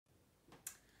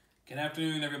Good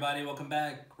afternoon, everybody. Welcome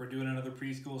back. We're doing another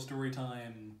preschool story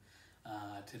time.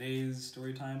 Today's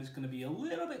story time is going to be a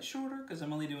little bit shorter because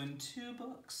I'm only doing 2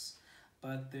 books,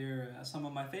 but they're some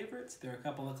of my favorites. They're a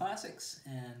couple of classics,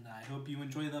 and I hope you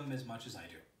enjoy them as much as I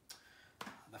do.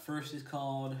 The first is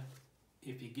called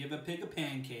If You Give a Pig a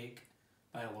Pancake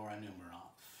by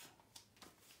Numeroff.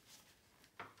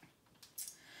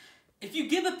 If you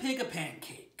give a pig a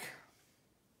pancake,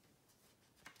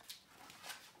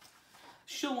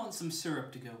 she'll want some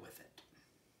syrup to go with it.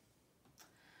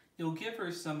 You'll give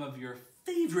her some of your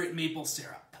favorite maple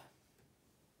syrup.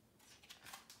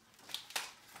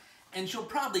 And she'll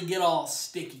probably get all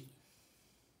sticky.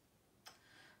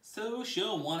 So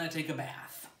she'll want to take a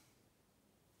bath.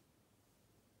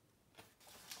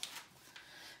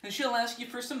 And she'll ask you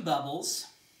for some bubbles.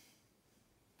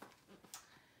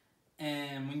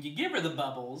 And when you give her the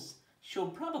bubbles, she'll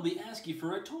probably ask you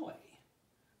for a toy.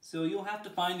 So you'll have to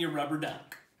find your rubber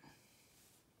duck.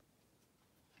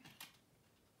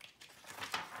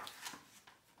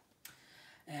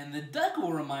 And the duck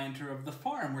will remind her of the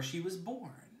farm where she was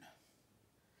born.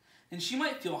 And she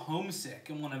might feel homesick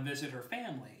and want to visit her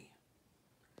family.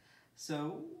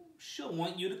 So she'll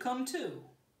want you to come too.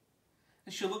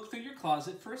 And she'll look through your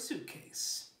closet for a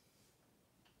suitcase.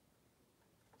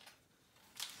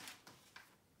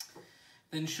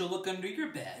 Then she'll look under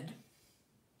your bed.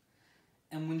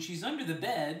 And when she's under the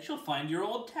bed, she'll find your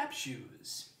old tap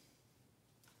shoes.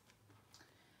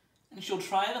 And she'll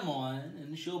try them on,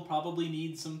 and she'll probably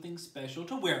need something special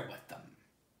to wear with them.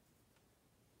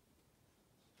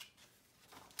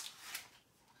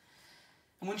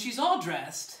 And when she's all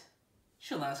dressed,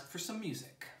 she'll ask for some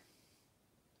music.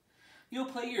 You'll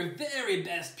play your very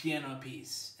best piano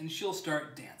piece, and she'll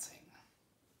start dancing.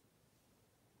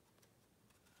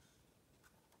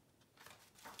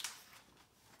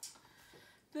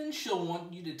 Then she'll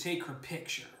want you to take her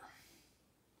picture.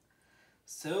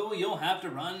 So you'll have to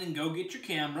run and go get your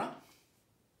camera.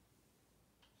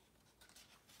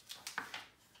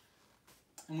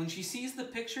 And when she sees the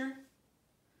picture,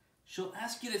 she'll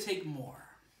ask you to take more.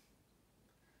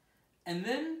 And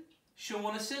then she'll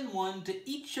want to send one to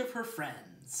each of her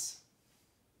friends.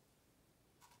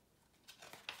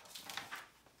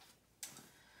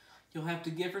 You'll have to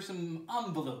give her some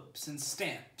envelopes and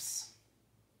stamps.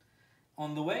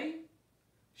 On the way,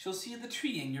 she'll see the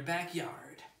tree in your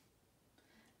backyard,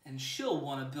 and she'll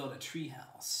want to build a tree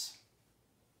house.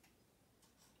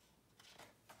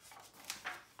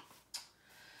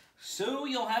 So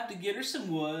you'll have to get her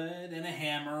some wood and a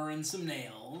hammer and some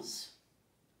nails.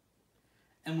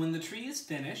 And when the tree is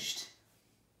finished,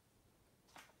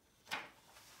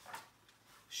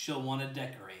 she'll want to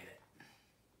decorate it.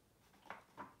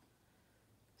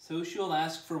 So she'll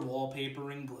ask for wallpaper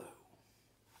and glue.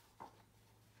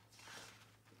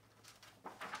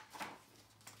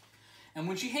 And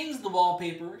when she hangs the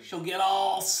wallpaper, she'll get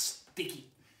all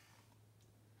sticky.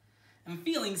 And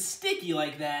feeling sticky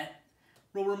like that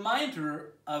will remind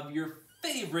her of your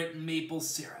favorite maple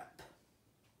syrup.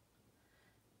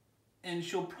 And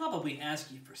she'll probably ask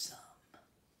you for some.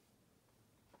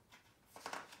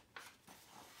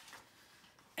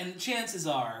 And the chances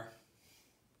are,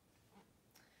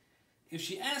 if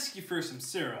she asks you for some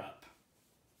syrup,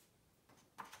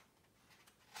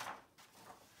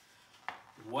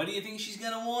 what do you think she's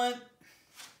gonna want?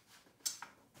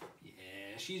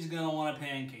 Yeah, she's gonna want a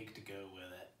pancake to go with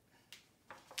it.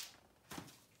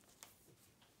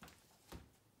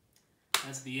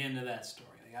 That's the end of that story.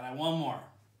 I got one more.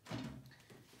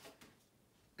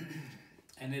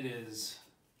 And it is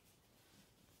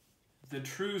the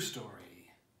true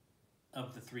story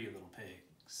of the 3 little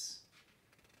pigs,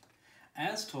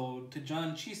 as told to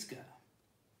John Scieska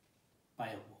by a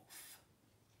wolf.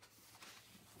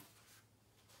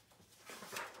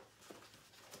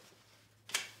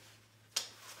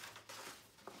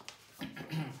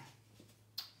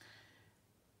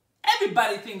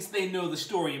 Everybody thinks they know the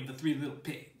story of the 3 little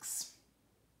pigs.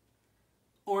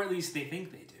 Or at least they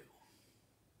think they do.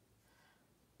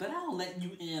 But I'll let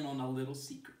you in on a little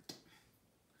secret.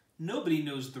 Nobody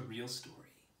knows the real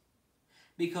story.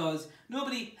 Because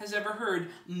nobody has ever heard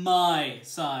my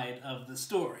side of the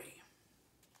story.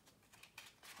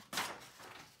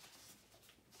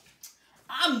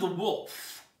 I'm the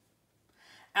wolf.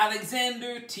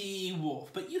 Alexander T.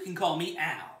 Wolf, but you can call me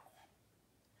Al.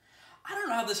 I don't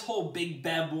know how this whole big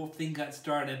bad wolf thing got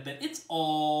started, but it's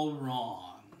all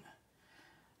wrong.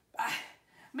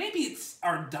 Maybe it's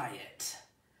our diet.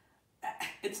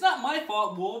 It's not my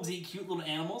fault wolves eat cute little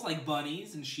animals like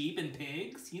bunnies and sheep and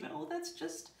pigs. You know, that's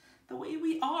just the way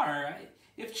we are.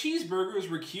 If cheeseburgers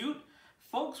were cute,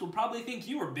 folks would probably think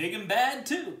you were big and bad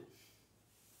too.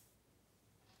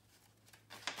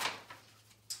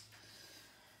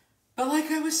 But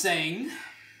like I was saying,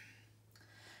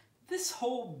 this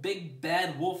whole big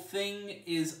bad wolf thing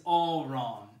is all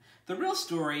wrong. The real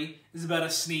story is about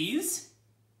a sneeze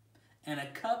and a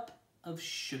cup of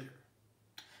sugar.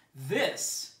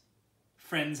 This,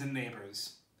 friends and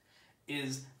neighbors,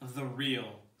 is the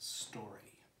real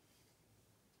story.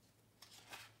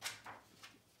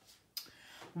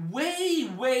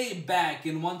 Way back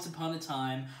in Once Upon a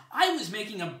Time, I was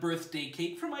making a birthday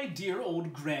cake for my dear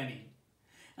old granny,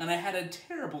 and I had a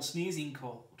terrible sneezing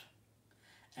cold,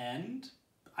 and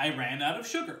I ran out of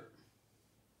sugar.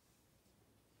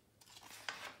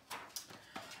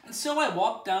 And so I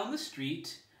walked down the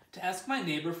street to ask my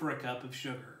neighbor for a cup of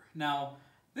sugar. Now,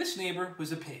 this neighbor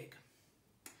was a pig,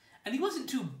 and he wasn't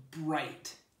too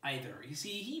bright either. You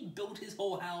see, he built his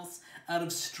whole house out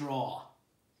of straw.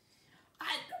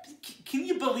 Can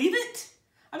you believe it?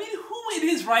 I mean, who in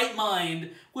his right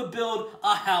mind would build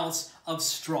a house of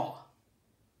straw?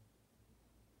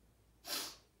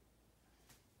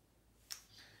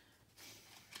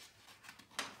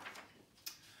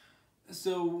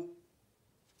 So,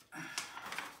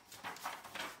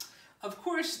 of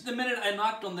course, the minute I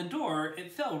knocked on the door,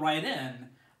 it fell right in.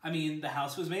 I mean, the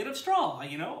house was made of straw,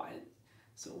 you know? I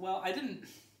didn't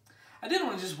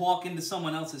want to just walk into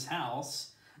someone else's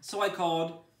house. So I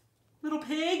called, "Little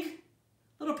pig?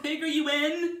 Little pig, are you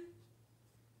in?"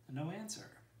 No answer.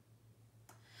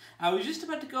 I was just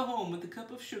about to go home with a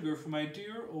cup of sugar for my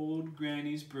dear old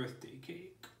granny's birthday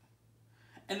cake.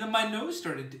 And then my nose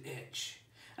started to itch,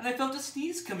 and I felt a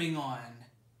sneeze coming on.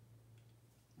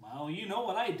 Well, you know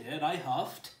what I did. I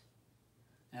huffed,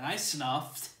 and I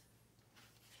snuffed,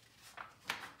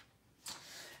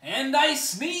 and I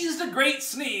sneezed a great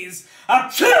sneeze.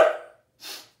 Achoo!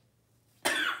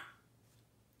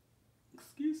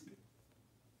 Excuse me.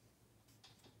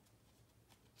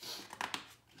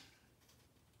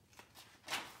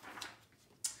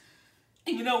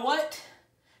 And you know what?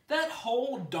 That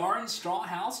whole darn straw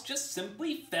house just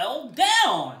simply fell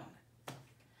down.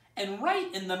 And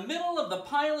right in the middle of the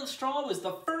pile of straw was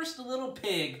the first little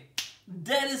pig,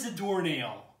 dead as a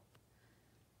doornail.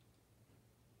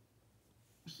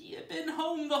 He had been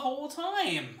home the whole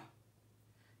time.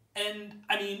 And,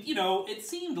 I mean, you know, it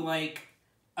seemed like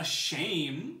a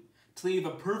shame to leave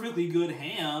a perfectly good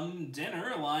ham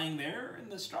dinner lying there in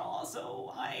the straw,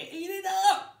 so I ate it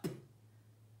up.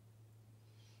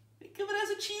 Think of it as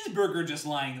a cheeseburger just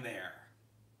lying there.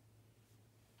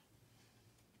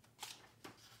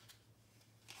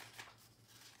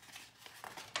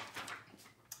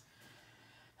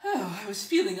 Oh, I was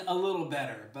feeling a little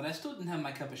better, but I still didn't have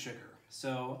my cup of sugar,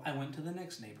 so I went to the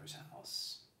next neighbor's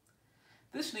house.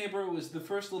 This neighbor was the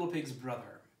first little pig's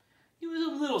brother. He was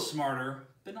a little smarter,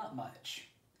 but not much.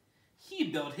 He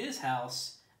built his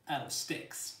house out of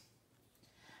sticks.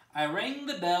 I rang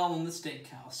the bell on the stick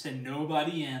house, and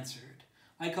nobody answered.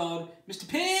 I called, "Mr.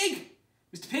 Pig?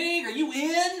 Mr. Pig, are you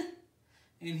in?"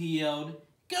 And he yelled,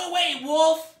 "Go away,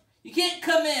 wolf! You can't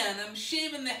come in. I'm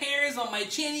shaving the hairs on my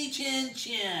chinny chin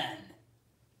chin."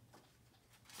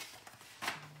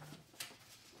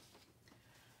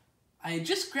 I had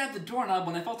just grabbed the doorknob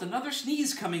when I felt another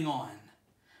sneeze coming on.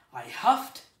 I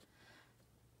huffed,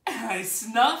 and I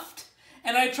snuffed,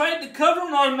 and I tried to cover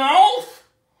my mouth,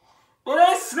 but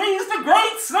I sneezed a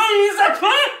great sneeze.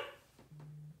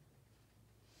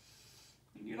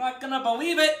 You're not gonna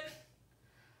believe it,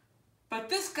 but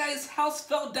this guy's house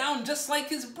fell down just like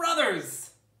his brother's.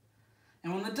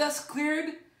 And when the dust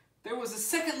cleared, there was a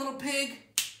second little pig,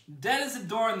 dead as a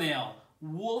doornail.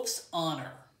 Wolf's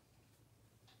honor.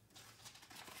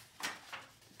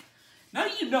 Now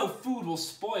you know food will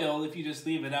spoil if you just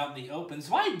leave it out in the open,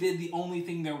 so I did the only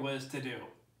thing there was to do.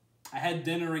 I had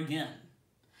dinner again.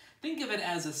 Think of it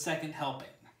as a second helping.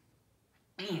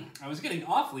 I was getting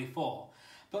awfully full,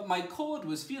 but my cold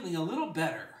was feeling a little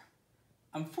better.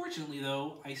 Unfortunately,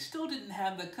 though, I still didn't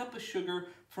have the cup of sugar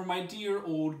for my dear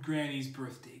old granny's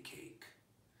birthday cake.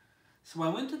 So I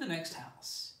went to the next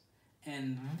house,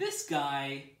 and this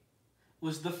guy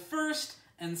was the first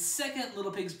and second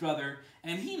little pig's brother,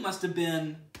 and he must have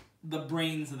been the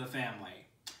brains of the family,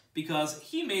 because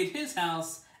he made his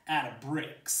house out of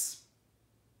bricks.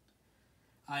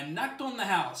 I knocked on the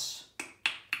house.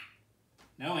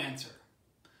 No answer.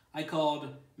 I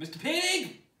called, "Mr.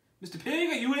 Pig? Mr. Pig,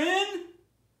 are you in?"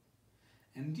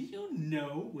 And do you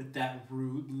know what that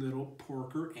rude little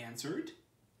porker answered?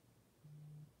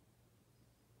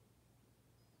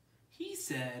 He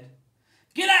said,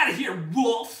 "Get out of here,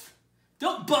 wolf!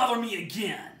 Don't bother me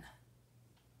again."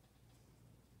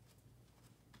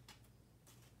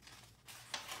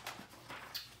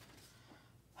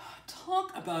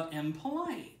 Talk about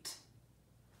impolite.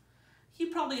 He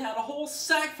probably had a whole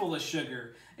sack full of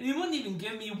sugar, and you wouldn't even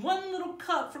give me one little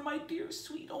cup for my dear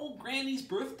sweet old Granny's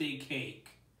birthday cake.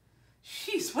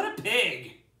 Jeez, what a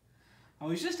pig! I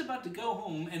was just about to go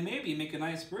home and maybe make a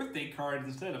nice birthday card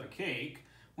instead of a cake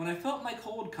when I felt my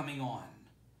cold coming on.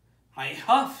 I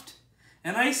huffed,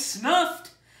 and I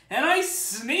snuffed, and I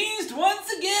sneezed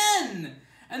once again!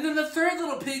 And then the third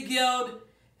little pig yelled,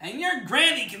 "And your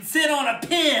granny can sit on a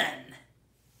pin!"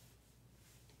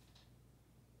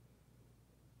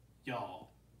 Y'all.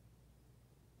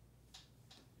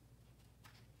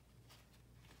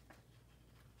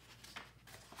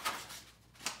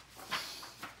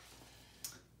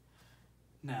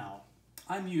 Now,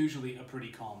 I'm usually a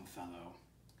pretty calm fellow,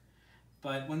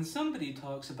 but when somebody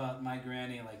talks about my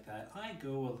granny like that, I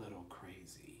go a little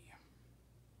crazy.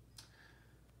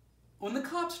 When the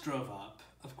cops drove up,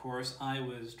 of course, I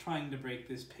was trying to break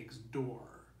this pig's door.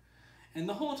 And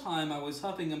the whole time I was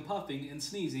huffing and puffing and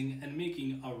sneezing and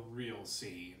making a real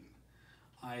scene.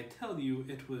 I tell you,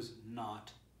 it was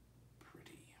not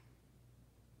pretty.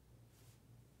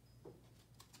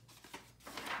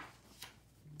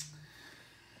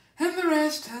 And the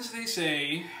rest, as they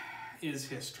say, is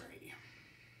history.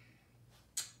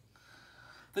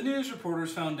 The news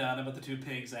reporters found out about the 2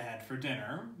 pigs I had for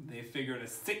dinner. They figured a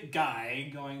sick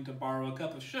guy going to borrow a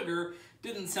cup of sugar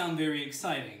didn't sound very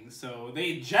exciting, so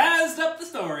they jazzed up the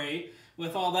story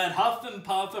with all that huff and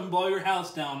puff and blow your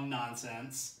house down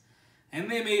nonsense. And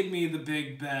they made me the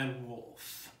big bad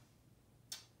wolf.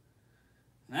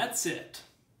 And that's it.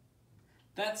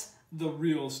 That's the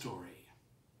real story.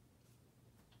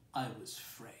 I was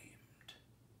framed.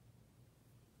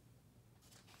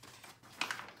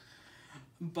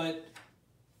 But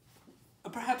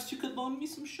perhaps you could loan me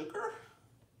some sugar?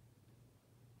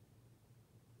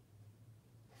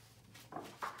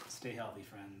 Stay healthy,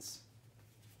 friends.